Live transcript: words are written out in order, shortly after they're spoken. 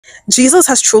Jesus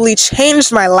has truly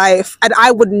changed my life, and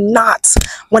I would not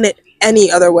want it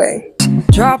any other way.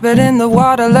 Drop it in the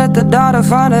water, let the daughter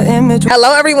find an image.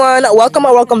 Hello everyone, welcome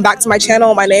or welcome back to my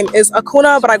channel. My name is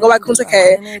Akuna, but I go by Kunta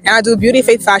K, and I do beauty,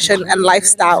 faith, fashion, and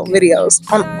lifestyle videos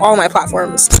on all my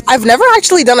platforms. I've never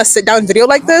actually done a sit-down video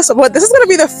like this, but this is going to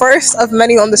be the first of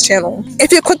many on this channel.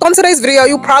 If you clicked on today's video,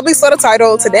 you probably saw the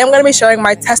title. Today I'm going to be sharing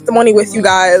my testimony with you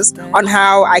guys on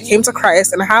how I came to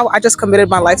Christ and how I just committed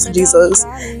my life to Jesus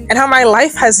and how my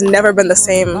life has never been the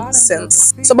same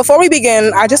since. So before we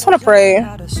begin, I just want to pray,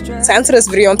 to enter this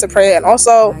video and to pray, and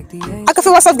also I can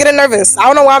feel myself getting nervous. I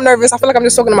don't know why I'm nervous. I feel like I'm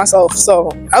just talking to myself. So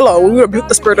hello, we rebuke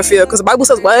the spirit of fear, because the Bible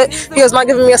says what? He has not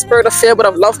given me a spirit of fear, but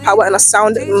of love, power, and a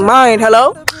sound mind.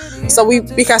 Hello? So we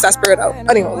cast that spirit out.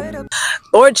 Anyway,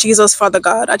 Lord Jesus, Father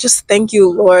God, I just thank you,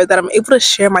 Lord, that I'm able to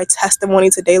share my testimony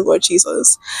today, Lord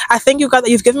Jesus. I thank you, God, that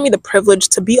you've given me the privilege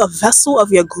to be a vessel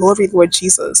of your glory, Lord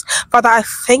Jesus. Father, I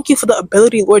thank you for the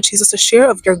ability, Lord Jesus, to share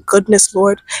of your goodness,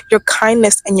 Lord, your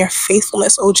kindness and your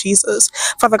faithfulness, oh Jesus.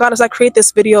 Father God, as I create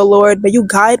this video, Lord, may you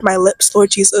guide my lips,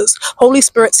 Lord Jesus. Holy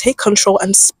Spirit, take control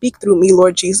and speak through me,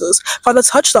 Lord Jesus. Father,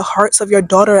 touch the hearts of your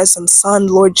daughters and son,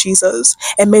 Lord Jesus,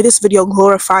 and may this video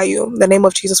glorify you. In the name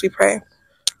of Jesus we pray.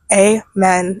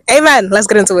 Amen. Amen. Let's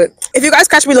get into it. If you guys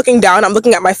catch me looking down, I'm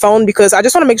looking at my phone because I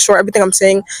just want to make sure everything I'm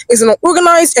saying is in an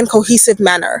organized and cohesive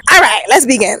manner. All right, let's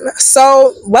begin.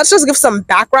 So let's just give some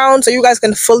background so you guys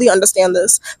can fully understand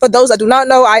this. For those that do not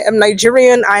know, I am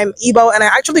Nigerian, I'm Igbo, and I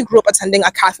actually grew up attending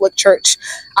a Catholic church.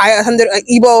 I attended an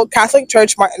Igbo Catholic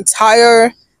church my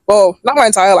entire, well, not my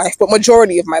entire life, but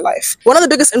majority of my life. One of the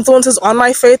biggest influences on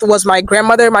my faith was my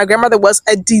grandmother. My grandmother was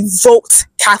a devout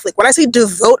Catholic. When I say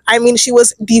devout, I mean she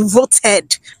was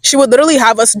devoted. She would literally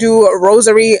have us do a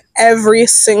rosary every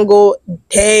single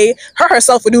day. Her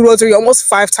herself would do rosary almost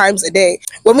 5 times a day.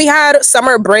 When we had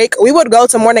summer break, we would go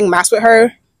to morning mass with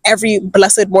her every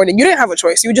blessed morning. You didn't have a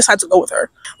choice. You just had to go with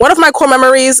her. One of my core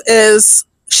memories is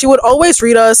she would always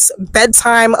read us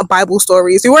bedtime Bible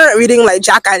stories. We weren't reading like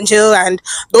Jack and Jill and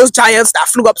those giants that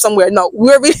flew up somewhere. No, we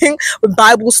were reading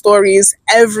Bible stories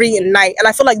every night. And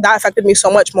I feel like that affected me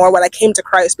so much more when I came to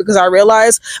Christ, because I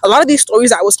realized a lot of these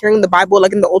stories that I was hearing in the Bible,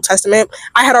 like in the Old Testament,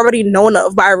 I had already known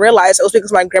of, but I realized it was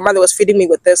because my grandmother was feeding me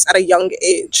with this at a young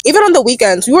age. Even on the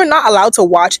weekends, we were not allowed to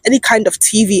watch any kind of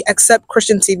TV except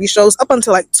Christian TV shows up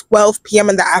until like 12 p.m.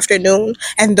 in the afternoon.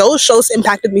 And those shows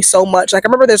impacted me so much. Like I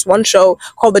remember there's one show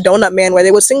called The Donut Man where they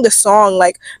would sing the song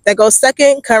like that goes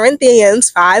 2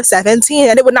 Corinthians 5:17,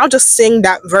 and it would now just sing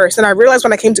that verse. And I realized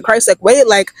when I came to Christ, like, wait,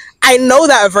 like I know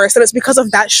that verse, and it's because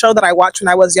of that show that I watched when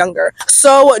I was younger.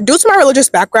 So due to my religious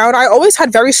background, I always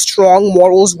had very strong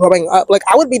morals growing up. Like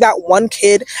I would be that one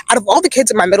kid out of all the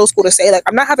kids in my middle school to say like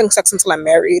I'm not having sex until I'm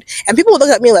married, and people would look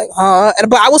at me like huh,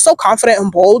 but I was so confident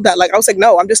and bold that like I was like,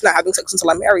 no, I'm just not having sex until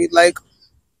I'm married. Like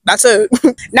that's it.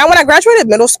 Now, when I graduated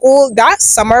middle school, that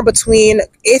summer between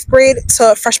 8th grade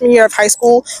to freshman year of high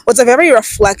school was a very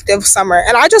reflective summer.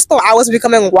 And I just thought I was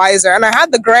becoming wiser. And I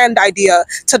had the grand idea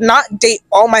to not date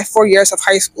all my 4 years of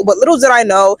high school. But little did I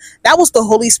know, that was the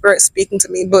Holy Spirit speaking to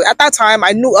me. But at that time,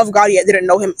 I knew of God, yet didn't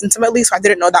know him intimately. So I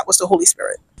didn't know that was the Holy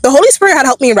Spirit. The Holy Spirit had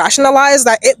helped me rationalize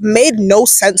that it made no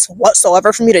sense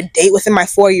whatsoever for me to date within my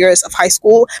 4 years of high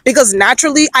school, because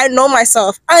naturally I know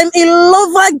myself. I'm a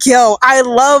lover girl. I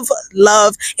love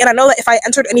love, and I know that if I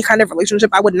entered any kind of relationship,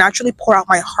 I would naturally pour out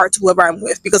my heart to whoever I'm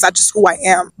with, because that's just who I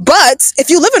am. But if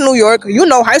you live in New York, you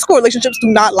know high school relationships do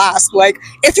not last. Like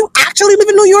if you actually live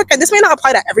in New York, and this may not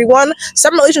apply to everyone,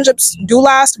 some relationships do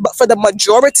last, but for the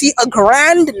majority, a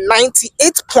grand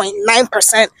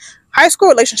 98.9%, high school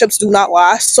relationships do not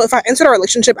last. So if I entered a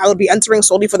relationship, I would be entering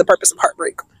solely for the purpose of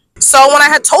heartbreak. So when I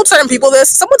had told certain people this,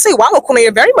 some would say, wow, Akuna,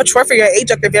 you're very mature for your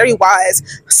age, like you're very wise.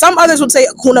 Some others would say,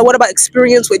 Akuna, what about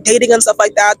experience with dating and stuff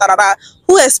like that? Da, da, da.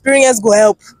 Who experience go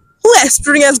help? Who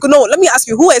experience go? No, let me ask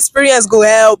you, who experience go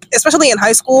help? Especially in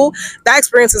high school, that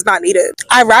experience is not needed.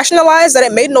 I rationalized that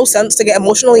it made no sense to get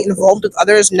emotionally involved with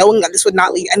others, knowing that this would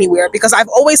not lead anywhere, because I've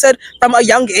always said from a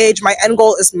young age, my end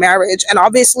goal is marriage. And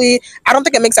obviously, I don't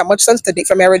think it makes that much sense to date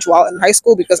for marriage while in high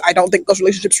school, because I don't think those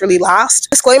relationships really last.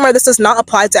 Disclaimer, this does not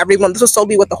apply to everyone. This was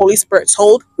solely what the Holy Spirit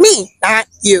told me, not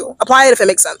you. Apply it if it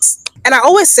makes sense. And I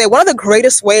always say one of the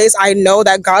greatest ways I know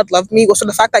that God loved me was for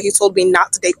the fact that he told me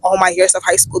not to date all my years of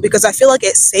high school, because I feel like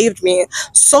it saved me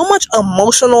so much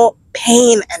emotional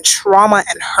pain and trauma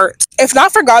and hurt. If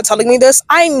not for God telling me this,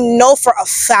 I know for a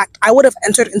fact I would have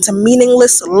entered into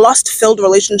meaningless, lust-filled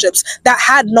relationships that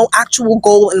had no actual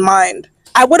goal in mind.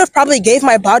 I would have probably gave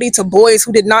my body to boys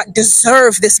who did not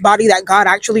deserve this body that God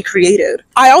actually created.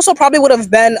 I also probably would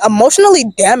have been emotionally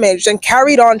damaged and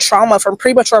carried on trauma from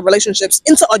premature relationships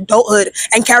into adulthood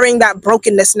and carrying that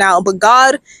brokenness now. But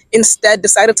God instead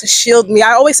decided to shield me.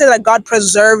 I always say that God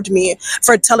preserved me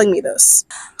for telling me this.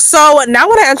 So now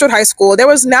when I entered high school, there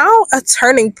was now a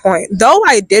turning point. Though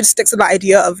I did stick to the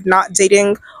idea of not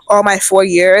dating all my 4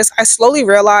 years, I slowly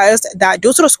realized that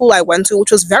due to the school I went to,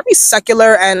 which was very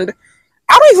secular, and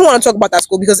I don't even want to talk about that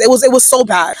school because it was so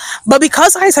bad. But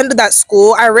because I attended that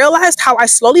school, I realized how I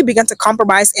slowly began to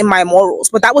compromise in my morals.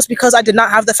 But that was because I did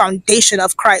not have the foundation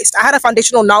of Christ. I had a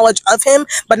foundational knowledge of him,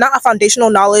 but not a foundational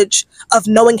knowledge of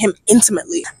knowing him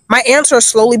intimately. My answers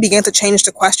slowly began to change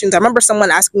to questions. I remember someone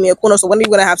asking me, Akuna, so when are you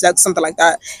going to have sex? Something like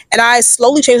that. And I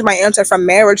slowly changed my answer from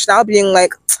marriage now being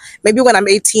like, maybe when I'm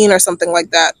 18 or something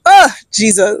like that. Ugh,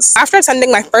 Jesus. After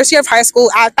attending my first year of high school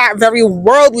at that very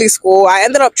worldly school, I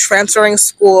ended up transferring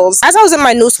schools. As I was in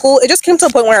my new school, it just came to a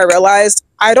point where I realized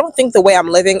I don't think the way I'm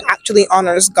living actually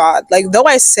honors God. Like, though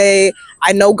I say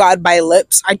I know God by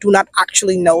lips, I do not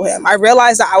actually know him. I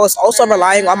realized that I was also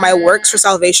relying on my works for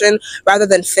salvation rather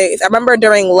than faith. I remember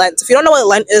during Lent, if you don't know what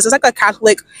Lent is, it's like a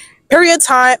Catholic period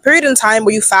in time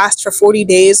where you fast for 40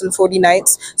 days and 40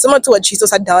 nights, similar to what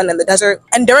Jesus had done in the desert.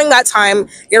 And during that time,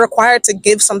 you're required to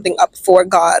give something up for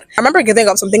God. I remember giving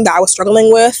up something that I was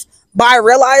struggling with, but I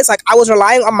realized like I was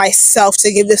relying on myself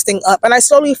to give this thing up, and I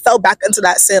slowly fell back into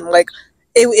that sin. Like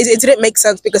it didn't make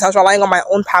sense because I was relying on my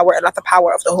own power and not the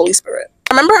power of the Holy Spirit.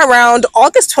 I remember around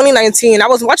August 2019, I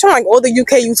was watching like all the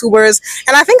UK YouTubers,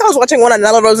 and I think I was watching one of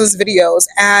Nella Rose's videos,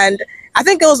 and I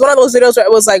think it was one of those videos where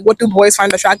it was like, what do boys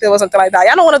find attractive or something like that.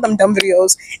 Yeah, I know, one of them dumb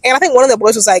videos. And I think one of the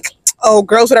boys was like, oh,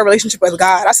 girls with a relationship with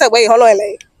God. I said, wait, hold on,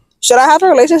 like, should I have a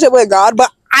relationship with God? But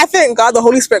I thank God the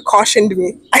Holy Spirit cautioned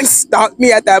me and stopped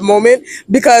me at that moment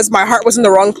because my heart was in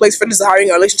the wrong place for desiring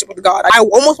a relationship with God. I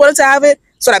almost wanted to have it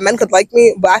so that men could like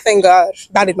me, but I thank God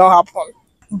that did not happen.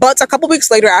 But a couple weeks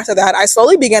later after that, I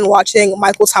slowly began watching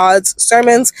Michael Todd's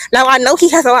sermons. Now, I know he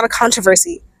has a lot of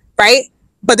controversy, right?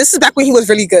 But this is back when he was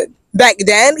really good. Back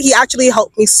then, he actually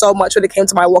helped me so much when it came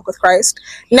to my walk with Christ.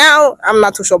 Now, I'm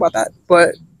not too sure about that,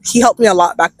 but he helped me a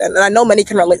lot back then, and I know many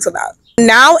can relate to that.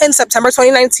 Now, in September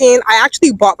 2019, I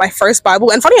actually bought my first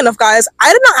Bible, and funny enough, guys,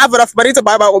 I did not have enough money to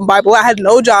buy my own Bible. I had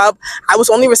no job. I was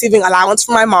only receiving allowance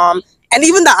from my mom, and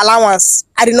even that allowance,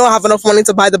 I did not have enough money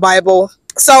to buy the Bible.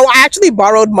 So I actually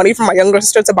borrowed money from my younger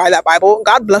sister to buy that Bible.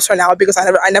 God bless her now because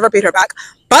I never paid her back,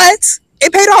 but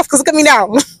it paid off because look at me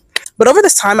now. But over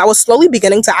this time, I was slowly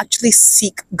beginning to actually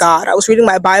seek God. I was reading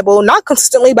my Bible, not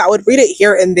consistently, but I would read it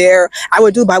here and there. I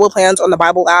would do Bible plans on the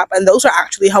Bible app, and those are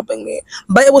actually helping me.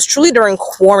 But it was truly during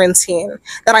quarantine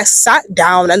that I sat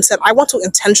down and said, I want to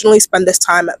intentionally spend this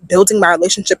time building my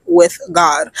relationship with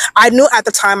God. I knew at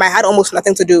the time I had almost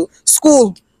nothing to do.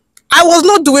 School. I was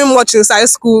not doing much inside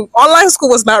school. Online school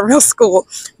was not real school.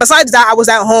 Besides that, I was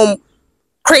at home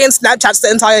creating Snapchats the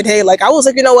entire day. Like, I was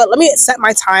like, you know what, let me set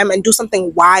my time and do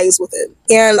something wise with it.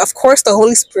 And of course, the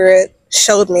Holy Spirit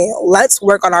showed me, let's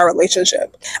work on our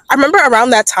relationship. I remember around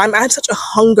that time, I had such a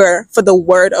hunger for the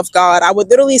word of God. I would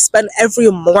literally spend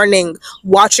every morning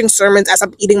watching sermons as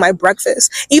I'm eating my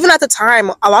breakfast. Even at the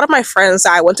time, a lot of my friends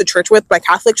that I went to church with, my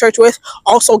Catholic church with,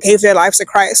 also gave their lives to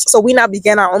Christ. So we now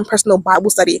began our own personal Bible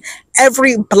study.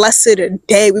 Every blessed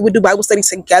day, we would do Bible study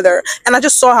together. And I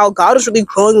just saw how God was really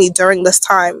growing me during this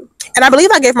time. And I believe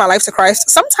I gave my life to Christ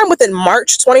sometime within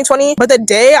March 2020. But the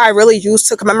day I really used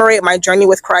to commemorate my journey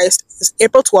with Christ is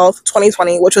April 12th,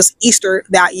 2020, which was Easter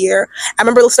that year. I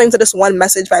remember listening to this one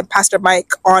message by Pastor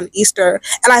Mike on Easter.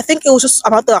 And I think it was just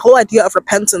about the whole idea of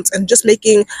repentance and just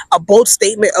making a bold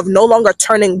statement of no longer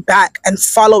turning back and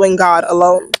following God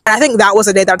alone. And I think that was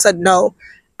a day that I said, no,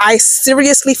 I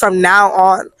seriously from now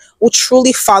on will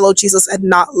truly follow Jesus and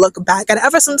not look back. And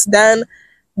ever since then,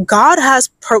 God has,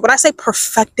 when I say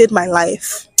perfected my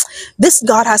life, this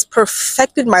God has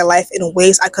perfected my life in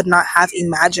ways I could not have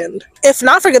imagined. If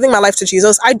not for giving my life to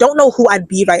Jesus, I don't know who I'd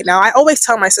be right now. I always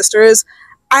tell my sisters,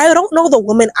 I don't know the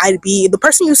woman I'd be. The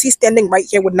person you see standing right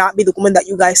here would not be the woman that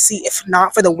you guys see if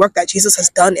not for the work that Jesus has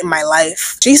done in my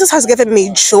life. Jesus has given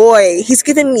me joy. He's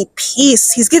given me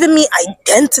peace. He's given me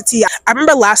identity. I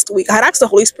remember last week, I had asked the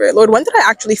Holy Spirit, Lord, when did I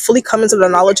actually fully come into the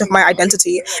knowledge of my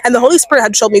identity? And the Holy Spirit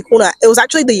had showed me, Kuna, it was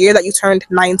actually the year that you turned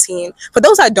 19. For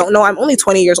those that don't know, I'm only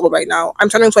 20 years old right now. I'm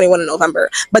turning 21 in November.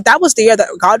 But that was the year that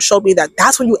God showed me that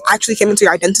that's when you actually came into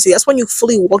your identity. That's when you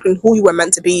fully walked in who you were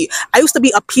meant to be. I used to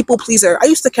be a people pleaser. I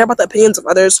used to care about the opinions of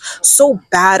others so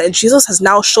bad, and Jesus has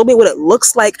now shown me what it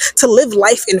looks like to live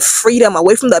life in freedom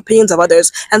away from the opinions of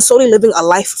others and solely living a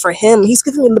life for him. He's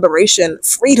giving me liberation,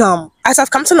 freedom. As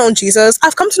I've come to know Jesus,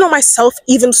 I've come to know myself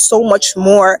even so much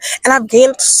more. And I've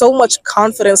gained so much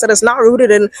confidence that is not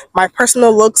rooted in my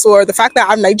personal looks or the fact that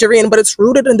I'm Nigerian, but it's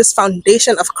rooted in this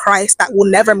foundation of Christ that will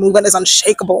never move and is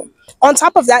unshakable. On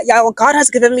top of that, y'all, God has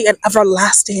given me an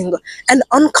everlasting and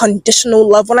unconditional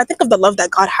love. When I think of the love that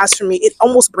God has for me, it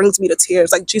almost brings me to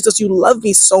tears. Like, Jesus, you love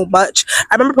me so much.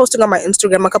 I remember posting on my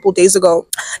Instagram a couple days ago,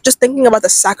 just thinking about the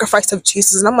sacrifice of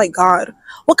Jesus. And I'm like, God,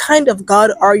 what kind of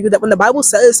God are you that when the Bible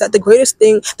says that the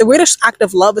greatest act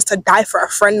of love is to die for a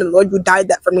friend, and Lord, you died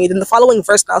that for me. Then the following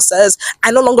verse now says,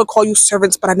 I no longer call you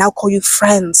servants, but I now call you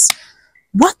friends.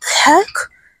 What the heck?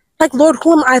 Like, Lord,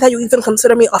 who am I that you even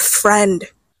consider me a friend?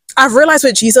 I've realized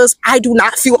with Jesus, I do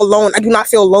not feel alone. I do not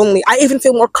feel lonely. I even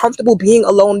feel more comfortable being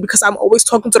alone because I'm always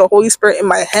talking to the Holy Spirit in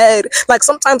my head. Like,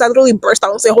 sometimes I literally burst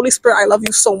out and say, Holy Spirit, I love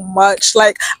you so much.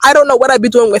 Like, I don't know what I'd be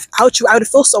doing without you. I would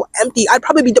feel so empty. I'd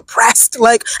probably be depressed.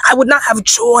 Like, I would not have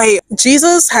joy.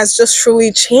 Jesus has just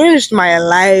truly changed my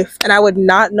life, and I would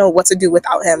not know what to do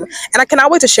without him. And I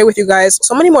cannot wait to share with you guys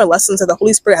so many more lessons that the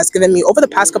Holy Spirit has given me over the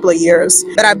past couple of years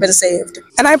that I've been saved.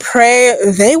 And I pray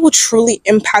they will truly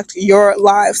impact your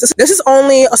lives. This is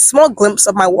only a small glimpse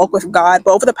of my walk with God,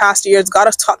 but over the past years, God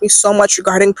has taught me so much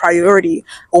regarding priority,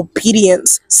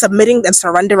 obedience, submitting and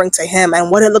surrendering to him,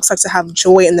 and what it looks like to have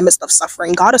joy in the midst of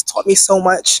suffering. God has taught me so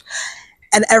much.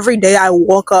 And every day I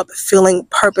woke up feeling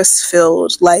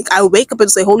purpose-filled. Like, I wake up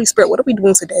and say, Holy Spirit, what are we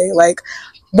doing today? Like,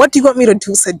 what do you want me to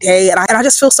do today? And I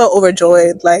just feel so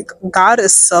overjoyed. Like, God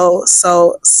is so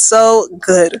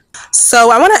good. So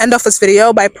I want to end off this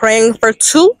video by praying for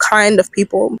two kind of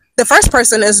people. The first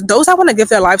person is those that want to give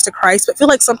their lives to Christ but feel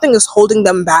like something is holding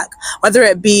them back, whether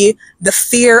it be the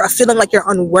fear of feeling like you're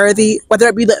unworthy, whether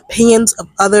it be the opinions of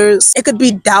others. It could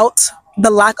be doubt, the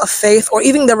lack of faith, or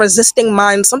even the resisting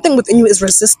mind. Something within you is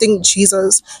resisting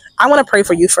Jesus. I want to pray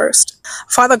for you first.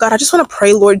 Father God, I just want to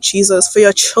pray, Lord Jesus, for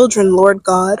your children, Lord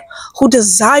God, who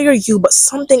desire you, but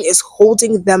something is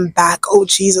holding them back, oh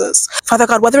Jesus. Father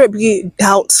God, whether it be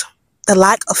doubt, the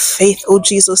lack of faith, oh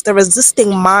Jesus, the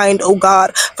resisting mind, oh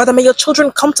God. Father, may your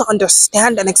children come to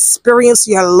understand and experience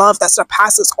your love that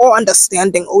surpasses all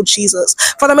understanding, oh Jesus.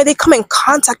 Father, may they come in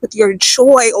contact with your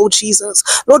joy, oh Jesus.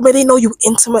 Lord, may they know you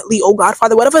intimately, oh God.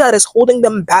 Father, whatever that is holding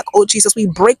them back, oh Jesus, we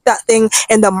break that thing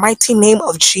in the mighty name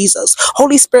of Jesus.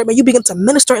 Holy Spirit, may you begin to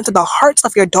minister into the hearts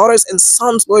of your daughters and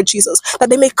sons, Lord Jesus, that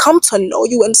they may come to know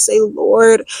you and say,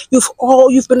 Lord,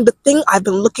 you've been the thing I've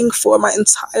been looking for my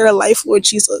entire life, Lord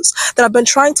Jesus. That I've been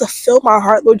trying to fill my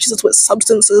heart, Lord Jesus, with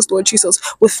substances, Lord Jesus,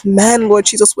 with men, Lord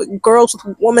Jesus, with girls,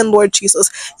 with women, Lord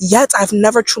Jesus. Yet I've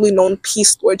never truly known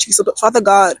peace, Lord Jesus. But Father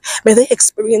God, may they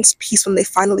experience peace when they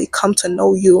finally come to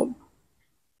know you.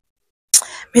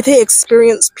 May they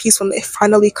experience peace when they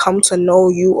finally come to know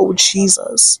you, oh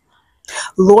Jesus.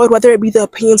 Lord, whether it be the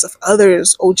opinions of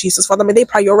others, oh Jesus, Father, may they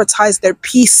prioritize their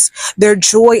peace, their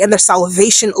joy, and their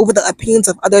salvation over the opinions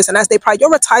of others. And as they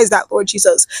prioritize that, Lord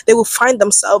Jesus, they will find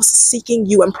themselves seeking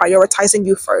you and prioritizing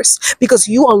you first, because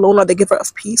you alone are the giver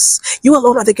of peace. You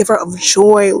alone are the giver of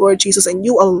joy, Lord Jesus, and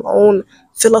you alone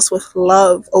fill us with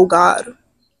love, oh God.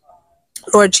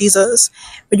 Lord Jesus,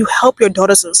 may you help your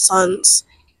daughters and sons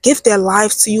give their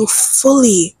lives to you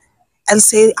fully and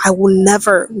say, I will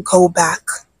never go back.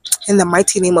 In the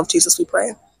mighty name of Jesus, we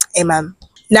pray. Amen.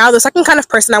 Now, the second kind of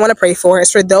person I want to pray for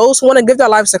is for those who want to give their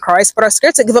lives to Christ, but are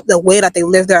scared to give up the way that they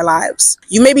live their lives.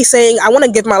 You may be saying, I want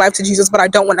to give my life to Jesus, but I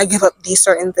don't want to give up these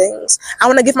certain things. I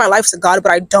want to give my life to God,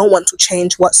 but I don't want to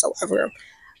change whatsoever.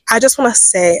 I just want to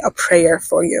say a prayer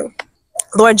for you.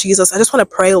 Lord Jesus, I just want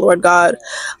to pray, Lord God,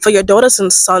 for your daughters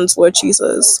and sons, Lord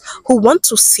Jesus, who want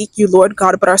to seek you, Lord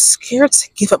God, but are scared to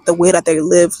give up the way that they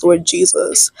live, Lord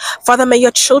Jesus. Father, may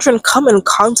your children come in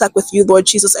contact with you, Lord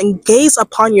Jesus, and gaze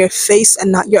upon your face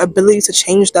and not your ability to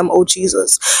change them, oh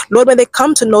Jesus. Lord, may they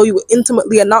come to know you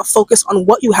intimately and not focus on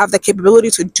what you have the capability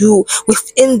to do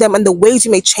within them and the ways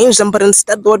you may change them, but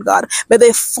instead, Lord God, may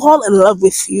they fall in love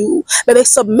with you. May they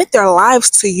submit their lives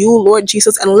to you, Lord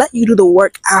Jesus, and let you do the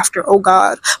work after, oh God.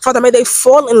 Father, may they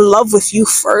fall in love with you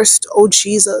first, oh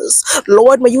Jesus.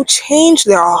 Lord, may you change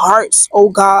their hearts, oh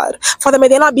God. Father, may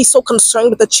they not be so concerned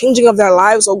with the changing of their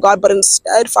lives, oh God, but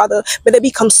instead, Father, may they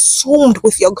be consumed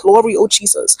with your glory, oh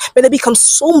Jesus. May they be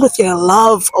consumed with your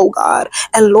love, oh God.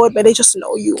 And Lord, may they just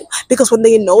know you, because when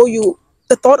they know you,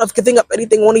 the thought of giving up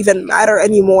anything won't even matter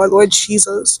anymore, Lord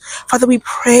Jesus. Father, we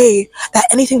pray that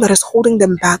anything that is holding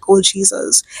them back, oh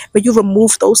Jesus, may you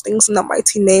remove those things in the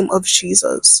mighty name of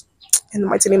Jesus. In the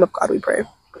mighty name of God we pray.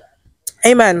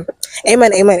 Amen.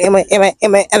 Amen. Amen. Amen. Amen.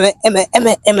 Amen. Amen. Amen.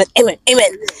 Amen. Amen. Amen.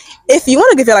 Amen. If you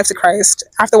want to give your life to Christ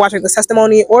after watching this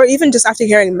testimony, or even just after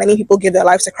hearing many people give their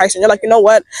lives to Christ, and you're like, you know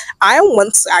what? I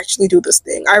want to actually do this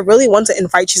thing. I really want to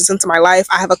invite Jesus into my life.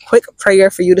 I have a quick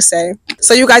prayer for you to say.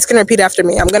 So you guys can repeat after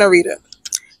me. I'm going to read it.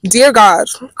 Dear God,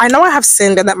 I know I have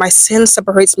sinned and that my sin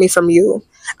separates me from you.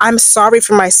 I'm sorry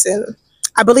for my sin.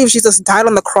 I believe Jesus died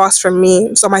on the cross for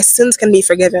me so my sins can be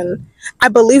forgiven. I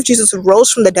believe Jesus rose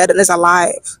from the dead and is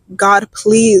alive. God,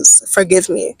 please forgive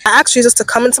me. I ask Jesus to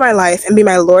come into my life and be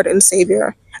my Lord and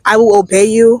Savior. I will obey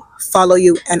you, follow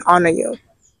you, and honor you.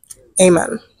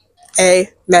 Amen.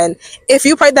 Amen. If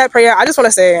you prayed that prayer, I just want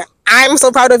to say I'm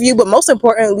so proud of you, but most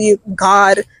importantly,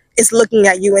 God is looking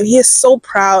at you and he is so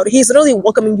proud. He's literally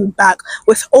welcoming you back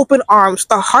with open arms,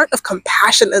 the heart of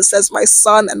compassion, and says, my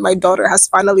son and my daughter has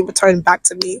finally returned back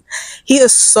to me. He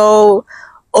is so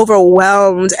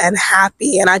overwhelmed and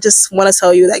happy, and I just want to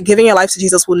tell you that giving your life to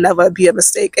Jesus will never be a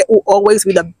mistake. It will always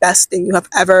be the best thing you have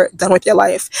ever done with your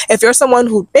life. If you're someone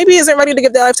who maybe isn't ready to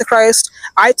give their life to Christ,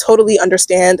 I totally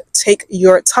understand. Take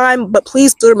your time, but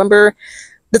please do remember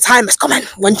the time is coming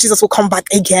when Jesus will come back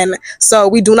again. So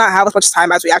we do not have as much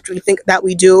time as we actually think that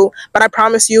we do. But I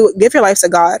promise you, give your life to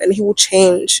God and he will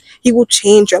change. He will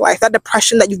change your life. That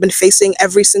depression that you've been facing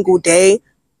every single day,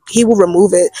 he will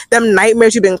remove it. Them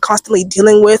nightmares you've been constantly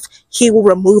dealing with, he will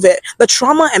remove it. The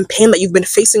trauma and pain that you've been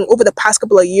facing over the past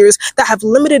couple of years that have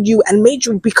limited you and made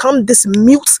you become this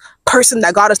mute person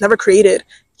that God has never created,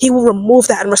 he will remove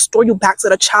that and restore you back to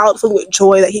the child filled with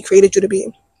joy that he created you to be.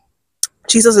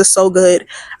 Jesus is so good.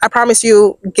 I promise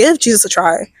you, give Jesus a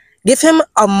try. Give him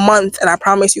a month and I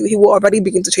promise you, he will already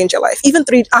begin to change your life. Even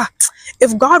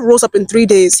if God rose up in 3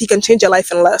 days, he can change your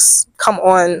life in less. Come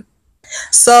on.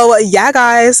 So yeah,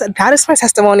 guys, that is my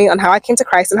testimony on how I came to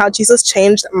Christ and how Jesus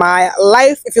changed my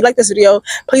life. If you like this video,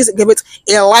 please give it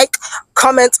a like,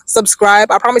 comment,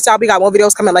 subscribe. I promise y'all we got more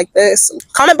videos coming like this.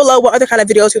 Comment below what other kind of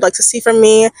videos you'd like to see from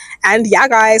me. And yeah,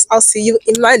 guys, I'll see you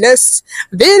in my next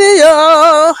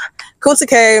video. Kunta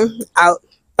K out.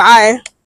 Bye.